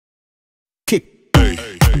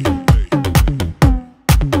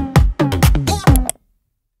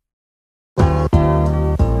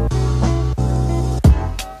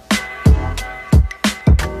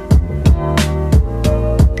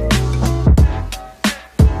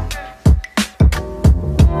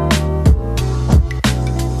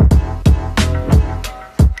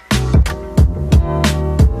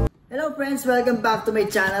friends, welcome back to my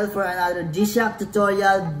channel for another G-Shock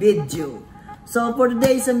tutorial video. So for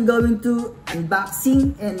today's I'm going to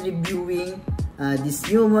unboxing and reviewing this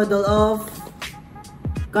new model of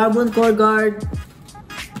carbon core guard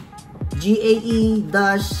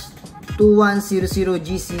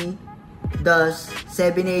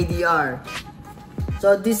Ga-2100Gae-7adr.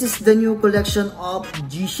 So this is the new collection of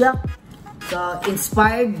G-Shock,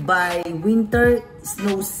 inspired by winter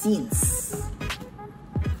snow scenes.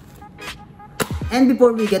 And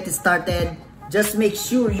before we get started, just make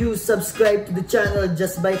sure you subscribe to the channel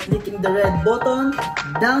just by clicking the red button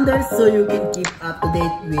down there so you can keep up to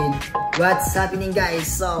date with what's happening,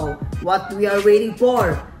 guys. So what we are waiting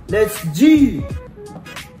for, let's G!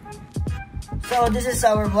 So this is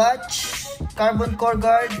our watch, carbon core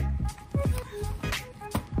guard.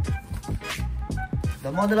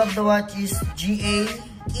 The model of the watch is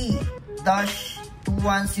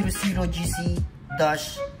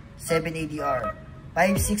GAE-2100GC-7adr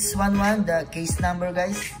 5611, the case number,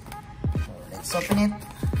 guys. So let's open it.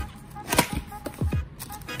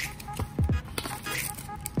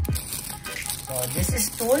 So this is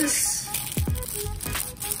tools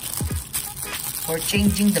for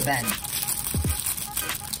changing the band.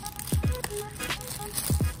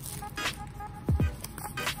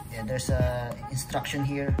 Yeah, there's a instruction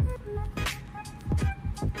here.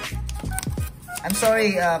 I'm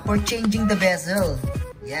sorry, for changing the bezel.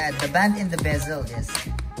 Yeah, the band and the bezel, yes.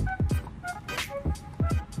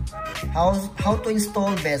 How to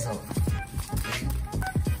install bezel. Okay.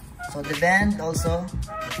 So the band also.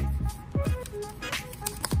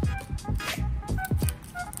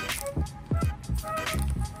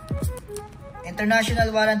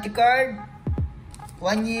 International warranty card,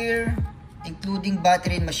 1 year, including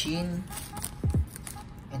battery and machine.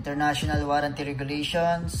 International warranty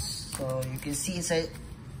regulations. So you can see inside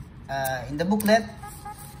in the booklet,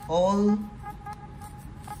 all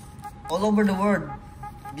over the world,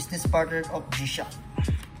 business partner of G-Shock.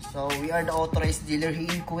 So we are the authorized dealer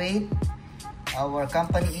here in Kuwait. Our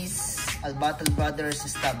company is Al Battle Brothers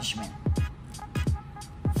Establishment.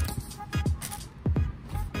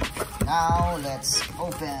 Now let's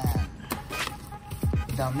open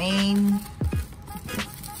the main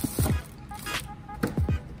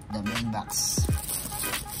box.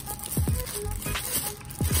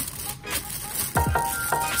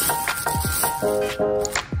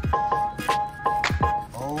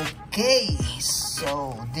 Okay,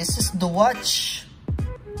 so this is the watch.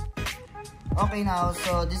 Okay, now,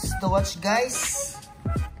 so this is the watch, guys.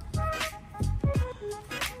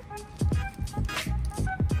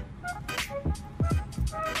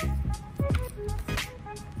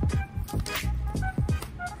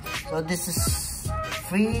 So this is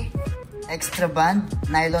free extra band,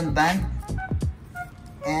 nylon band,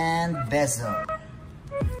 and bezel.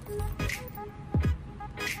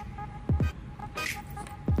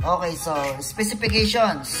 Okay, so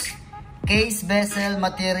specifications: case, bezel,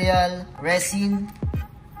 material, resin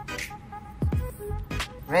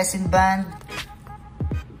band.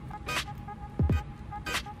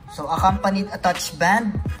 So accompanied attached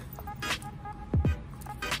band,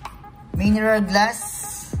 mineral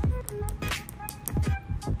glass,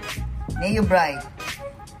 neo bright,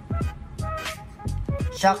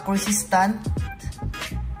 shock resistant,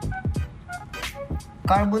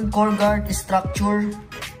 carbon core guard structure,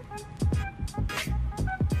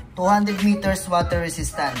 200 meters water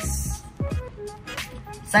resistance.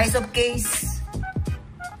 Size of case,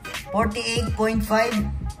 48.5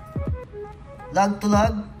 lug to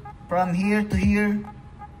lug from here to here.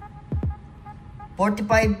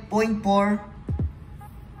 45.4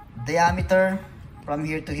 diameter from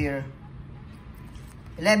here to here.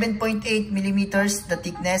 11.8 millimeters the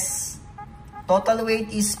thickness. Total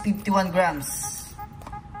weight is 51 grams.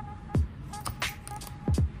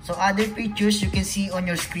 So other features you can see on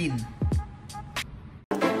your screen.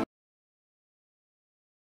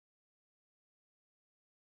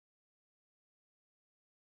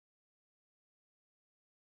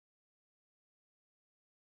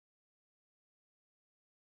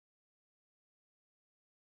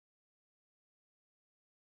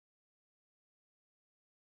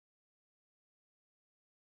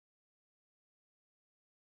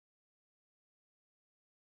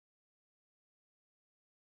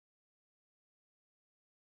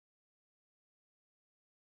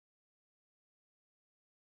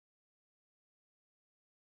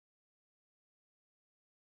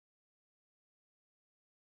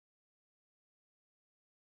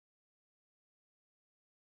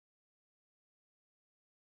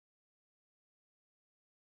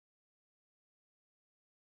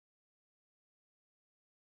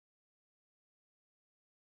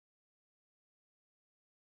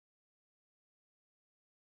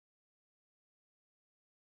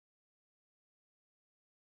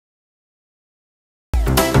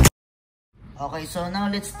 Okay, so now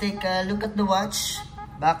let's take a look at the watch,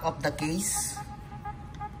 back of the case.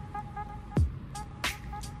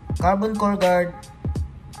 Carbon core guard.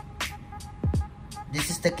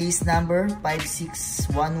 This is the case number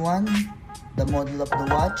 5611. The model of the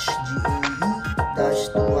watch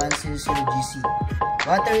GAE-2100GC.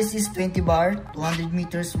 Water resist 20 bar, 200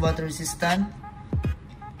 meters water resistant.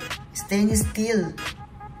 Stainless steel,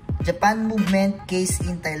 Japan movement case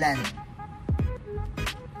in Thailand.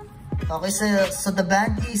 Okay, so the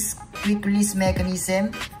band is quick release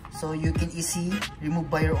mechanism, so you can easily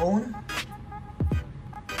remove by your own.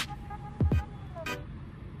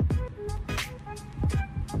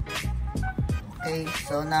 Okay,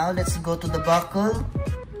 so now let's go to the buckle.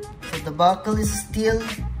 So the buckle is still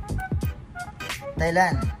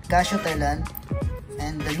Thailand, Casio Thailand,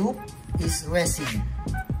 and the loop is resin.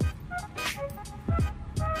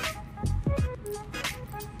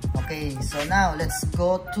 Okay, so now let's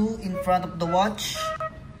go to in front of the watch.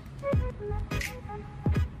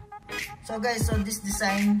 So guys, so this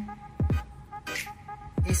design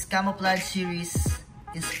is Camouflage series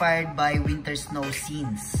inspired by winter snow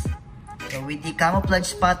scenes. So with the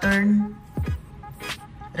camouflage pattern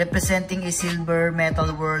representing a silver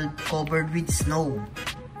metal world covered with snow.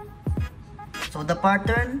 So the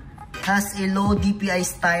pattern has a low DPI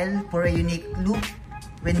style for a unique look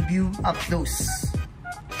when viewed up close.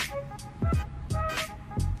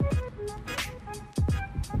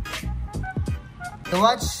 The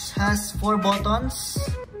watch has 4 buttons,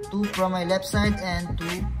 2 from my left side and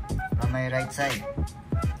 2 from my right side.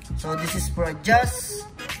 So this is for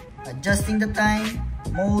adjusting the time,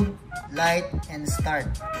 mode, light, and start.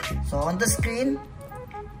 So on the screen,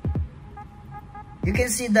 you can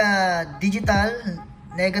see the digital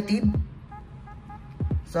negative.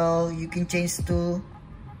 So you can change to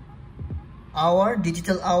hour,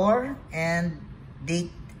 digital hour, and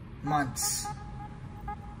date, months.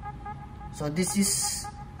 So this is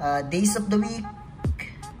days of the week,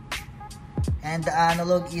 and the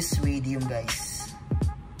analog is radium, guys.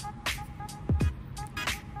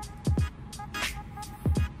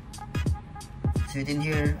 So within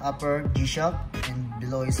here, upper G-Shock, and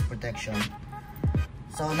below is protection.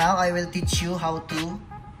 So now I will teach you how to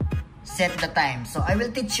set the time. So I will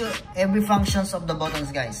teach you every functions of the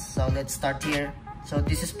buttons, guys. So let's start here. So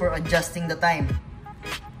this is for adjusting the time.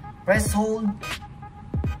 Press hold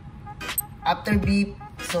after beep,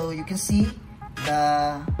 so you can see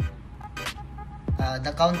the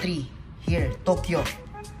country here, Tokyo.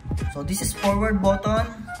 So this is forward button.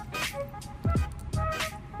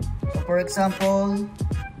 So for example,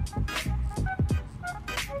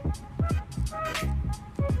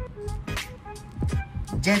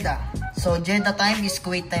 Jeddah. So Jeddah time is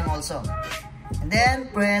Kuwait time also. And then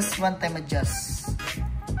press one time adjust.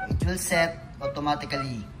 It will set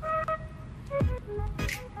automatically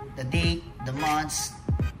the date, the months,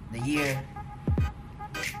 the year.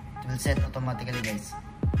 It will set automatically, guys.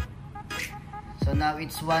 So now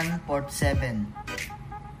it's 1:47.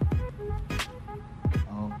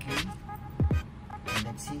 Okay.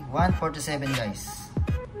 Let's see. 1:47, guys.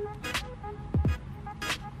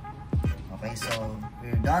 Okay, so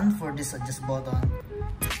we're done for this adjust button.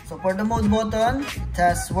 So for the mode button, it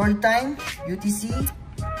has world time, UTC,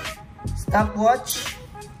 stopwatch,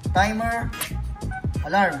 timer,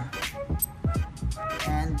 alarm,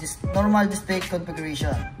 and this normal display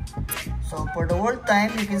configuration. So for the world time,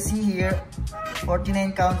 you can see here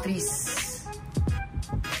 49 countries: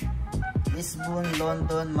 Lisbon,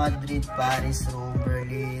 London, Madrid, Paris, Rome,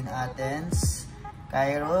 Berlin, Athens,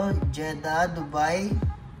 Cairo, Jeddah, Dubai,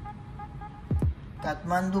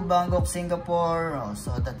 Kathmandu, Bangkok, Singapore. Oh,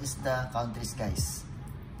 so that is the countries, guys,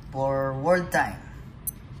 for world time.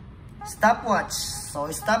 Stopwatch. So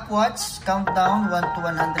stopwatch, countdown 1 to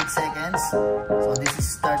 100 seconds. So this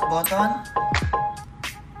is start button.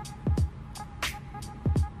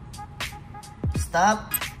 Stop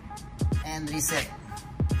and reset.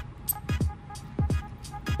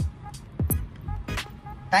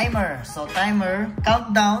 Timer. So timer,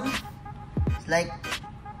 countdown. It's like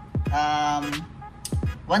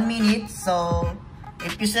 1 minute. So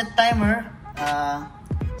if you set timer,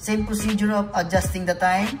 same procedure of adjusting the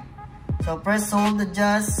time. So press hold,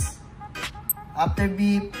 adjust, after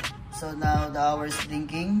beep. So now the hour is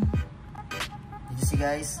blinking. Did you see,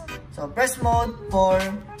 guys? So press mode for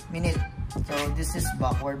minute. So this is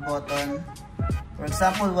backward button. For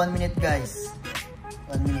example, 1 minute, guys.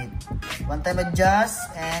 1 minute. One time adjust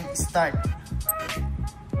and start.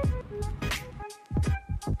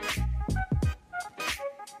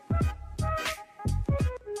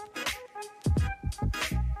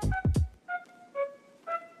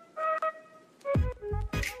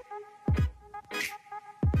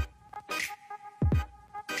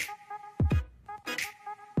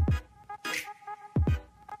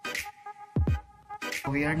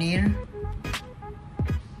 we are near.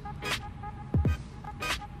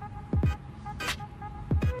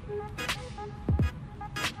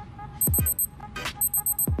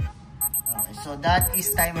 Okay, so that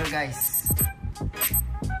is timer, guys.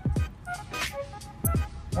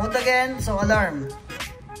 Mode again, so alarm.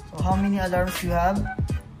 So how many alarms you have?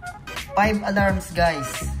 5 alarms,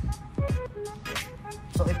 guys.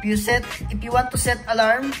 So if you want to set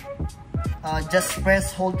alarm, just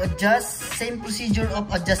press hold adjust. Same procedure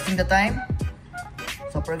of adjusting the time.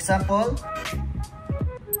 So for example,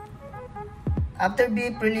 after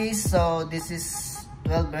beep release, so this is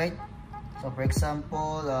 12, right? So for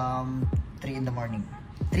example, 3 in the morning.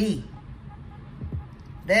 3.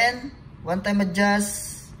 Then one time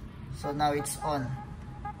adjust. So now it's on.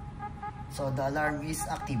 So the alarm is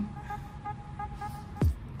active.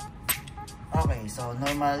 Okay, so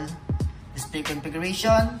normal display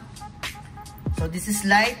configuration. So this is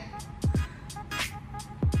light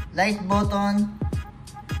button,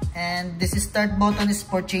 and this is start button is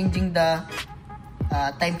for changing the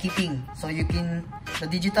timekeeping. So you can, the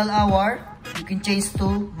digital hour, you can change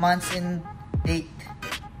to months and date.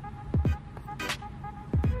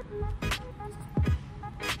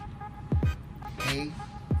 Okay.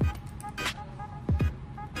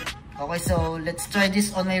 Okay, so let's try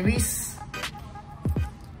this on my wrist.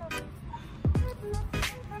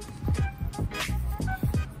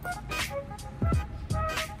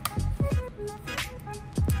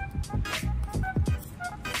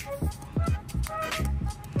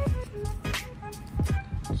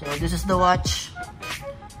 So this is the watch.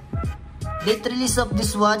 Date release of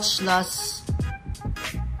this watch last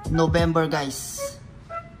November, guys.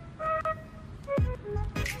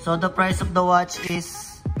 So the price of the watch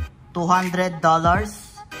is $200.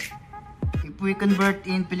 If we convert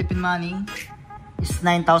in Philippine money, it's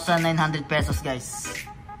 9,900 pesos, guys.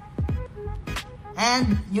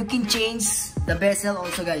 And you can change the bezel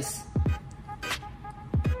also, guys.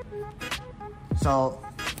 So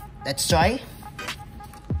let's try.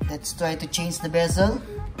 Let's try to change the bezel.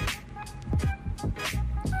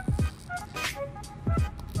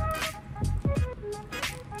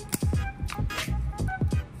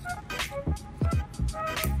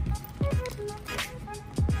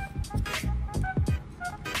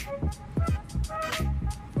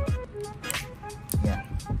 Yeah.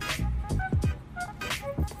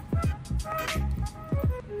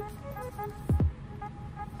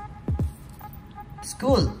 It's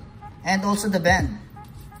cool. And also the band.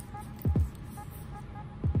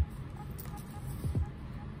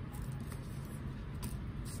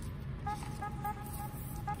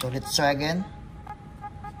 So let's try again.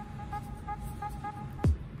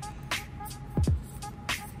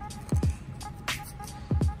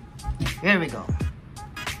 Here we go.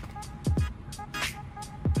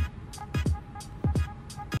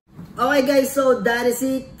 Okay guys, so that is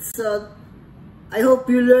it. So I hope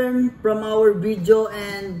you learned from our video,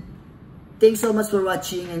 and thanks so much for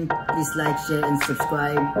watching, and please like, share, and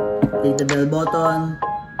subscribe. Hit the bell button,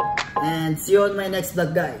 and see you on my next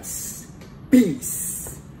vlog, guys.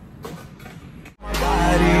 Peace.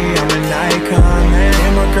 I'm an icon, man.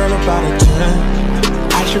 I'm a girl about a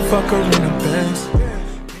 10. I should fuck her in the Benz.